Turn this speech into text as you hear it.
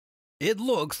It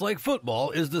looks like football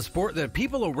is the sport that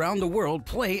people around the world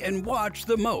play and watch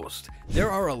the most. There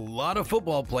are a lot of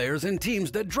football players and teams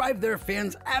that drive their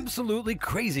fans absolutely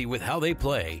crazy with how they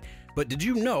play. But did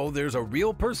you know there's a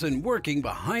real person working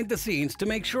behind the scenes to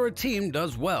make sure a team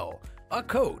does well? A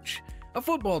coach. A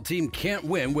football team can't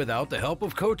win without the help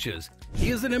of coaches. He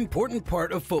is an important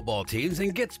part of football teams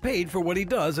and gets paid for what he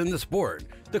does in the sport.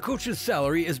 The coach's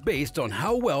salary is based on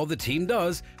how well the team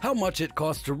does, how much it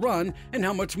costs to run, and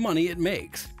how much money it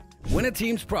makes. When a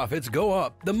team's profits go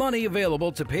up, the money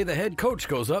available to pay the head coach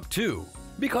goes up too.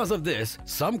 Because of this,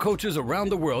 some coaches around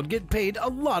the world get paid a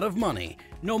lot of money,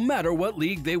 no matter what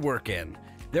league they work in.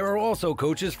 There are also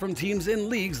coaches from teams in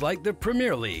leagues like the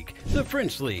Premier League, the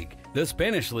French League, the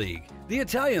Spanish League, the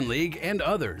Italian League, and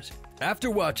others.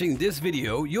 After watching this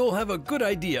video, you'll have a good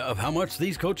idea of how much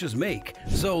these coaches make.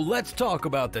 So let's talk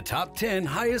about the top 10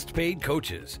 highest paid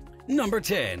coaches. Number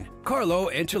 10. Carlo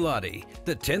Ancelotti.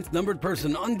 The 10th numbered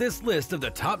person on this list of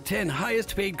the top 10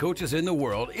 highest paid coaches in the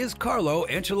world is Carlo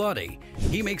Ancelotti.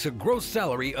 He makes a gross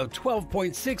salary of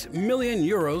 12.6 million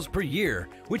euros per year,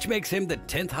 which makes him the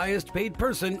 10th highest paid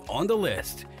person on the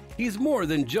list. He's more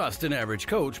than just an average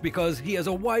coach because he has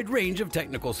a wide range of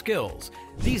technical skills.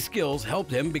 These skills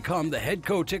helped him become the head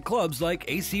coach at clubs like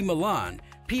AC Milan,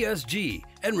 PSG,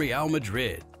 and Real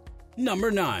Madrid.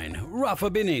 Number 9. Rafa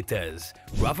Benitez.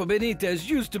 Rafa Benitez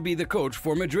used to be the coach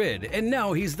for Madrid, and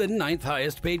now he's the 9th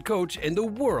highest paid coach in the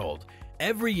world.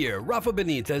 Every year, Rafa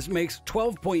Benitez makes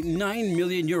 12.9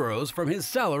 million euros from his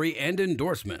salary and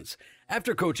endorsements.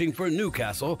 After coaching for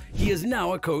Newcastle, he is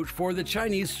now a coach for the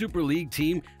Chinese Super League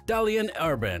team Dalian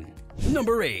Urban.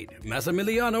 Number 8.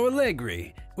 Massimiliano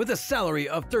Allegri. With a salary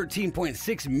of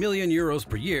 13.6 million euros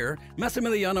per year,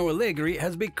 Massimiliano Allegri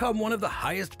has become one of the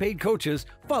highest paid coaches,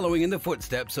 following in the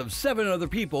footsteps of 7 other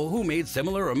people who made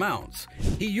similar amounts.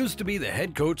 He used to be the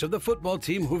head coach of the football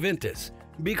team Juventus.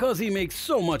 Because he makes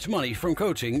so much money from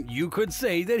coaching, you could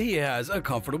say that he has a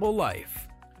comfortable life.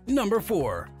 Number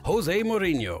 4. Jose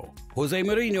Mourinho. Jose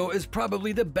Mourinho is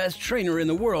probably the best trainer in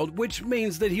the world, which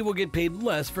means that he will get paid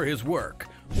less for his work.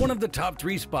 One of the top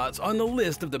 3 spots on the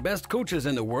list of the best coaches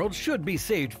in the world should be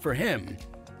saved for him.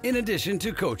 In addition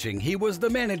to coaching, he was the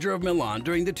manager of Milan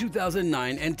during the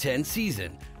 2009 and 10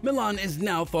 season. Milan is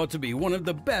now thought to be one of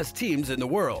the best teams in the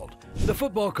world. The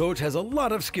football coach has a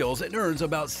lot of skills and earns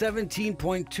about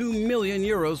 17.2 million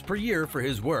euros per year for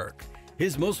his work.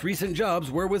 His most recent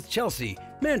jobs were with Chelsea,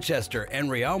 Manchester,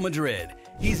 and Real Madrid.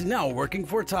 He's now working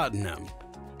for Tottenham.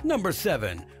 Number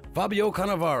 7. Fabio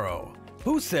Cannavaro.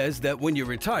 Who says that when you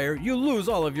retire, you lose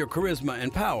all of your charisma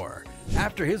and power?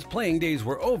 After his playing days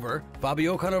were over,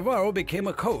 Fabio Cannavaro became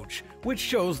a coach, which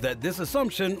shows that this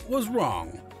assumption was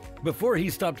wrong. Before he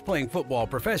stopped playing football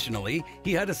professionally,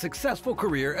 he had a successful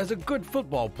career as a good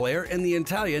football player in the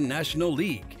Italian National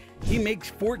League. He makes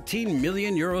 14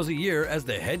 million euros a year as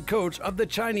the head coach of the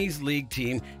Chinese league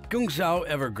team Guangzhou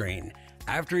Evergreen.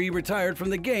 After he retired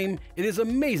from the game, it is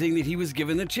amazing that he was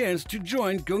given the chance to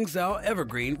join Guangzhou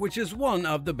Evergreen, which is one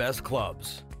of the best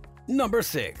clubs. Number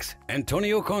 6.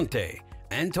 Antonio Conte.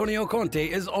 Antonio Conte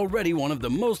is already one of the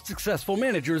most successful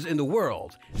managers in the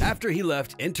world. After he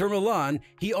left Inter Milan,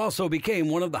 he also became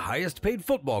one of the highest paid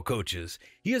football coaches.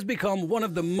 He has become one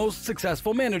of the most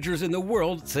successful managers in the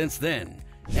world since then.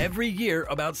 Every year,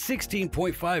 about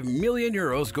 16.5 million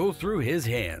euros go through his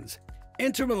hands.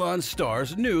 Inter Milan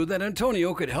stars knew that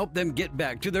Antonio could help them get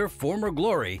back to their former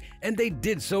glory, and they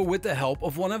did so with the help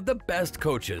of one of the best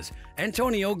coaches.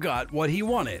 Antonio got what he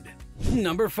wanted.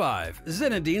 Number 5.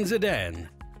 Zinedine Zidane.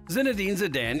 Zinedine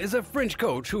Zidane is a French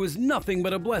coach who is nothing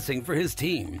but a blessing for his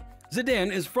team.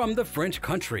 Zidane is from the French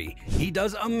country. He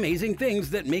does amazing things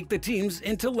that make the teams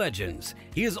into legends.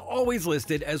 He is always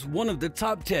listed as one of the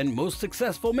top 10 most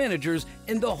successful managers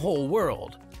in the whole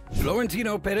world.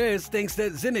 Florentino Perez thinks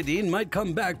that Zinedine might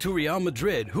come back to Real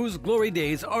Madrid, whose glory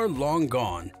days are long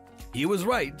gone. He was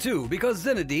right too, because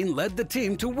Zinedine led the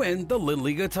team to win the La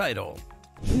Liga title.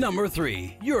 Number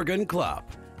 3. Jurgen Klopp.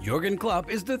 Jurgen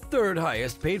Klopp is the 3rd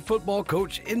highest paid football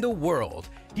coach in the world.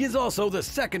 He is also the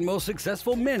 2nd most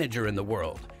successful manager in the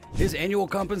world. His annual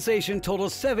compensation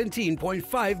totals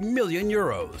 17.5 million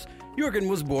euros. Jurgen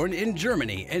was born in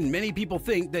Germany, and many people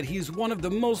think that he's one of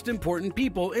the most important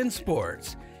people in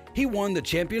sports. He won the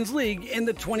Champions League in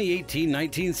the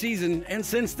 2018-19 season, and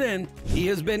since then, he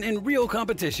has been in real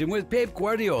competition with Pep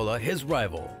Guardiola, his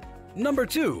rival. Number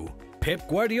 2. Pep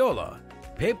Guardiola.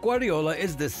 Pep Guardiola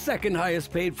is the 2nd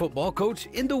highest paid football coach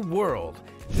in the world.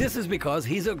 This is because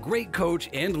he's a great coach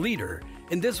and leader.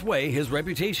 In this way, his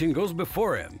reputation goes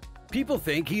before him. People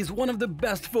think he's one of the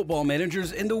best football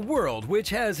managers in the world, which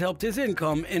has helped his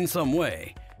income in some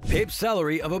way. Pape's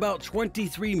salary of about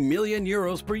 23 million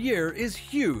euros per year is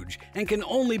huge and can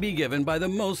only be given by the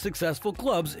most successful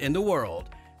clubs in the world.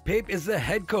 Pape is the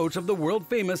head coach of the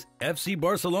world-famous FC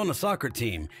Barcelona soccer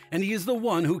team, and he is the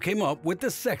one who came up with the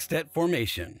sextet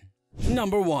formation.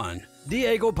 Number 1.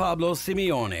 Diego Pablo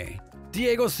Simeone.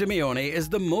 Diego Simeone is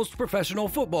the most professional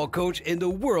football coach in the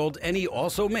world, and he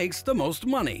also makes the most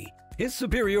money. His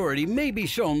superiority may be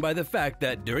shown by the fact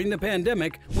that during the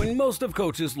pandemic, when most of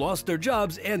coaches lost their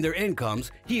jobs and their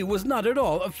incomes, he was not at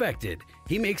all affected.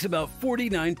 He makes about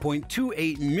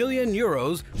 49.28 million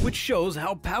euros, which shows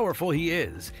how powerful he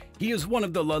is. He is one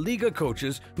of the La Liga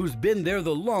coaches who's been there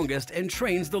the longest and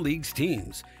trains the league's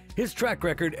teams. His track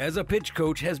record as a pitch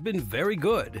coach has been very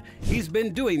good. He's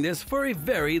been doing this for a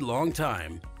very long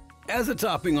time. As a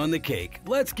topping on the cake,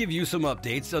 let's give you some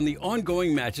updates on the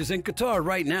ongoing matches in Qatar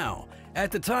right now.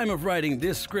 At the time of writing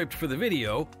this script for the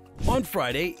video, on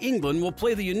Friday, England will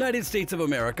play the United States of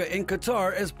America in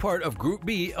Qatar as part of Group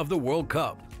B of the World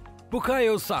Cup.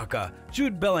 Bukayo Saka,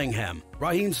 Jude Bellingham,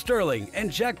 Raheem Sterling, and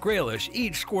Jack Grealish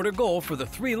each scored a goal for the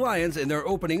Three Lions in their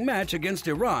opening match against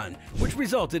Iran, which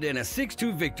resulted in a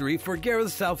 6-2 victory for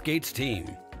Gareth Southgate's team.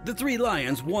 The Three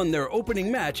Lions won their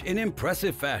opening match in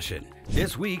impressive fashion.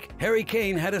 This week, Harry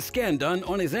Kane had a scan done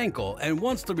on his ankle, and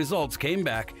once the results came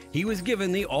back, he was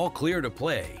given the all-clear to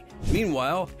play.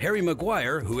 Meanwhile, Harry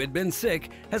Maguire, who had been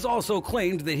sick, has also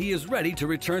claimed that he is ready to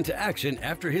return to action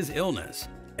after his illness.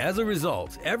 As a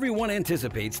result, everyone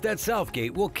anticipates that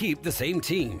Southgate will keep the same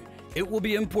team. It will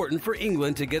be important for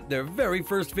England to get their very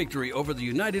first victory over the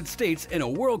United States in a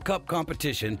World Cup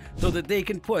competition so that they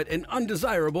can put an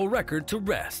undesirable record to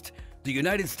rest. The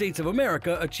United States of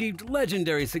America achieved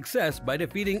legendary success by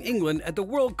defeating England at the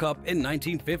World Cup in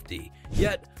 1950.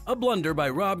 Yet, a blunder by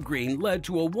Rob Green led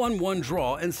to a 1-1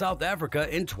 draw in South Africa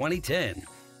in 2010.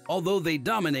 Although they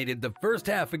dominated the first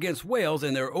half against Wales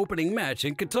in their opening match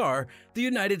in Qatar, the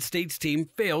United States team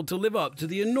failed to live up to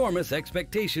the enormous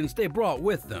expectations they brought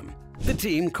with them. The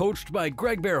team, coached by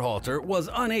Greg Berhalter, was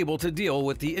unable to deal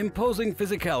with the imposing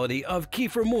physicality of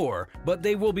Kiefer Moore, but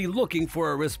they will be looking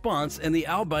for a response in the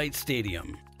Al Bayt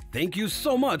Stadium. Thank you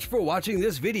so much for watching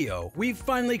this video. We've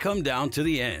finally come down to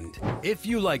the end. If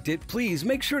you liked it, please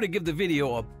make sure to give the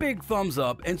video a big thumbs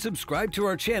up and subscribe to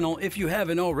our channel if you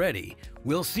haven't already.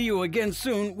 We'll see you again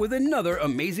soon with another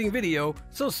amazing video,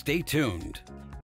 so stay tuned.